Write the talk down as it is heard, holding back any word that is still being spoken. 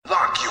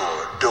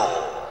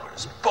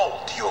doors,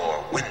 bolt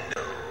your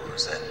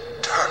windows, and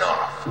turn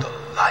off the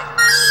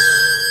lights.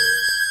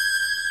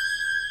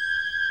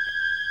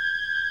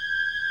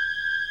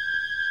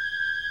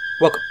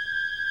 Welcome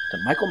to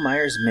Michael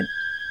Myers Minute,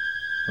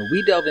 where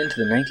we delve into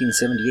the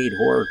 1978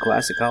 horror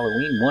classic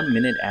Halloween 1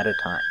 minute at a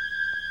time.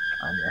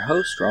 I'm your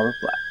host, Robert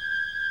Black.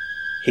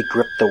 He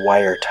gripped the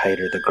wire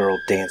tighter. The girl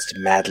danced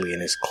madly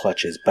in his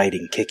clutches,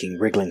 biting, kicking,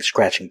 wriggling,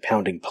 scratching,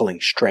 pounding, pulling,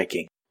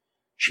 striking.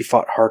 She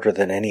fought harder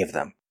than any of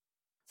them.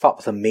 Fought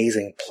with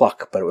amazing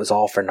pluck, but it was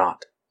all for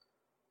naught.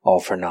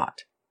 All for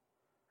naught.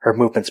 Her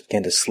movements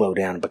began to slow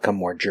down and become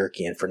more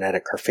jerky and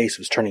frenetic. Her face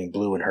was turning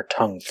blue and her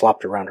tongue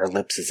flopped around her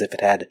lips as if it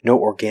had no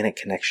organic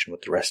connection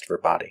with the rest of her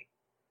body.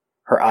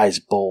 Her eyes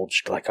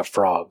bulged like a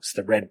frog's,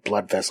 the red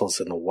blood vessels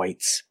and the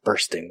whites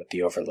bursting with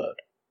the overload.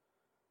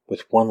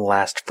 With one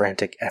last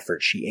frantic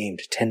effort, she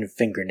aimed 10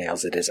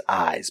 fingernails at his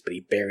eyes, but he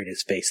buried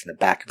his face in the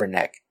back of her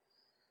neck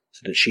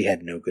so that she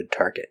had no good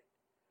target.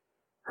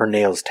 Her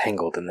nails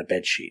tangled in the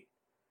bedsheet.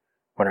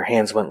 When her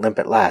hands went limp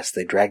at last,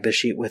 they dragged the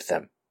sheet with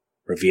them,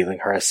 revealing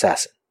her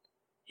assassin.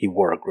 He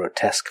wore a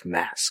grotesque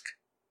mask.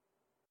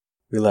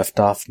 We left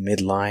off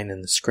mid-line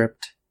in the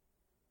script.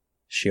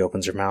 She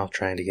opens her mouth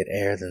trying to get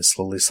air, then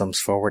slowly slumps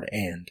forward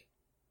and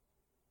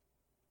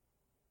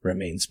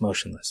remains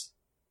motionless.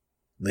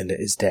 Linda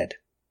is dead,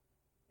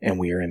 and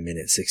we are in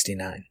minute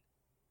 69.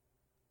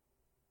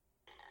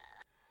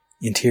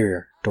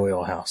 Interior,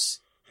 Doyle House.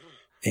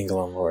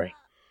 Engel and Laurie.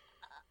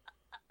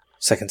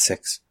 Second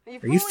 6.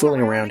 Are you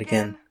fooling around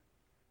again?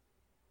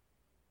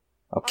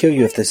 I'll kill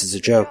you if this is a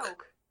joke.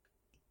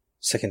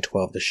 Second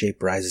 12, the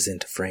shape rises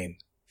into frame.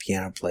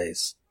 Piano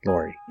plays.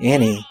 Laurie.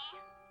 Annie!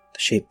 The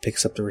shape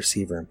picks up the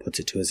receiver and puts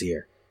it to his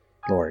ear.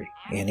 Laurie.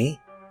 Annie?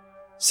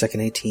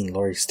 Second 18,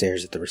 Laurie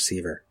stares at the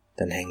receiver,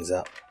 then hangs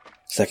up.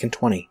 Second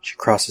 20, she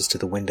crosses to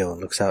the window and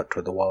looks out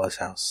toward the Wallace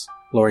house.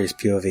 Laurie's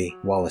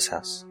POV, Wallace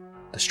house.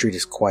 The street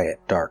is quiet,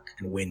 dark,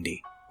 and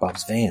windy.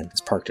 Bob's van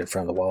is parked in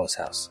front of the Wallace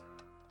house.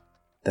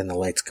 Then the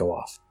lights go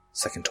off.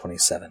 Second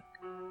 27.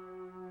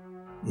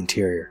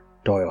 Interior,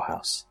 Doyle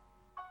House.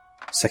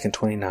 Second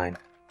 29.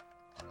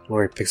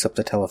 Laurie picks up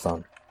the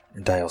telephone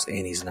and dials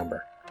Annie's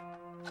number.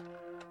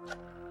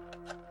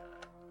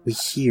 We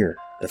hear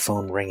the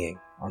phone ringing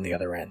on the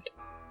other end.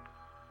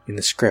 In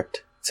the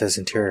script, it says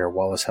interior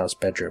Wallace House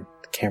bedroom.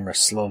 The camera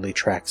slowly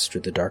tracks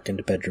through the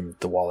darkened bedroom of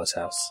the Wallace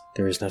House.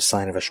 There is no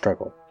sign of a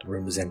struggle. The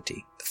room is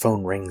empty. The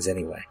phone rings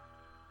anyway.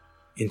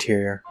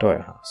 Interior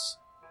Doyle House.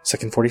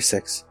 Second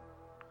 46.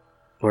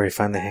 Laurie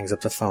finally hangs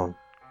up the phone.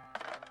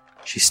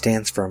 She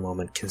stands for a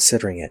moment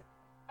considering it,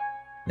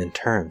 then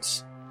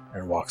turns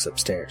and walks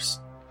upstairs.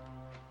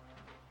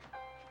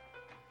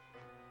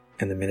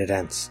 And the minute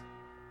ends.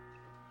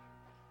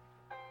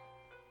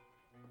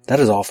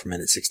 That is all for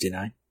minute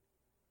 69.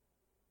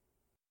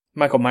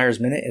 Michael Myers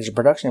Minute is a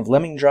production of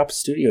Lemming Drops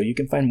Studio. You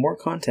can find more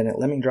content at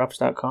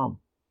lemmingdrops.com.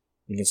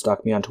 You can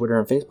stalk me on Twitter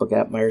and Facebook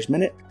at Myers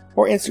Minute,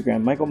 or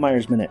Instagram Michael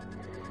Myers Minute,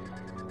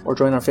 or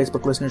join our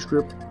Facebook listeners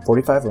group,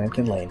 45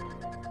 Lambkin Lane.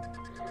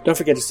 Don't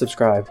forget to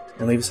subscribe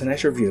and leave us a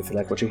nice review if you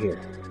like what you hear.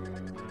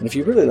 And if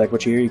you really like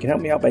what you hear, you can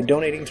help me out by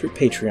donating through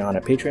Patreon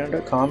at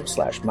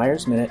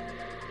patreon.com/MyersMinute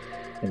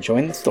and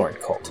join the Thorn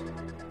Cult.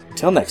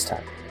 Until next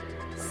time.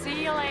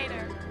 See you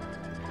later.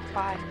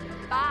 Bye.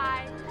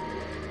 Bye.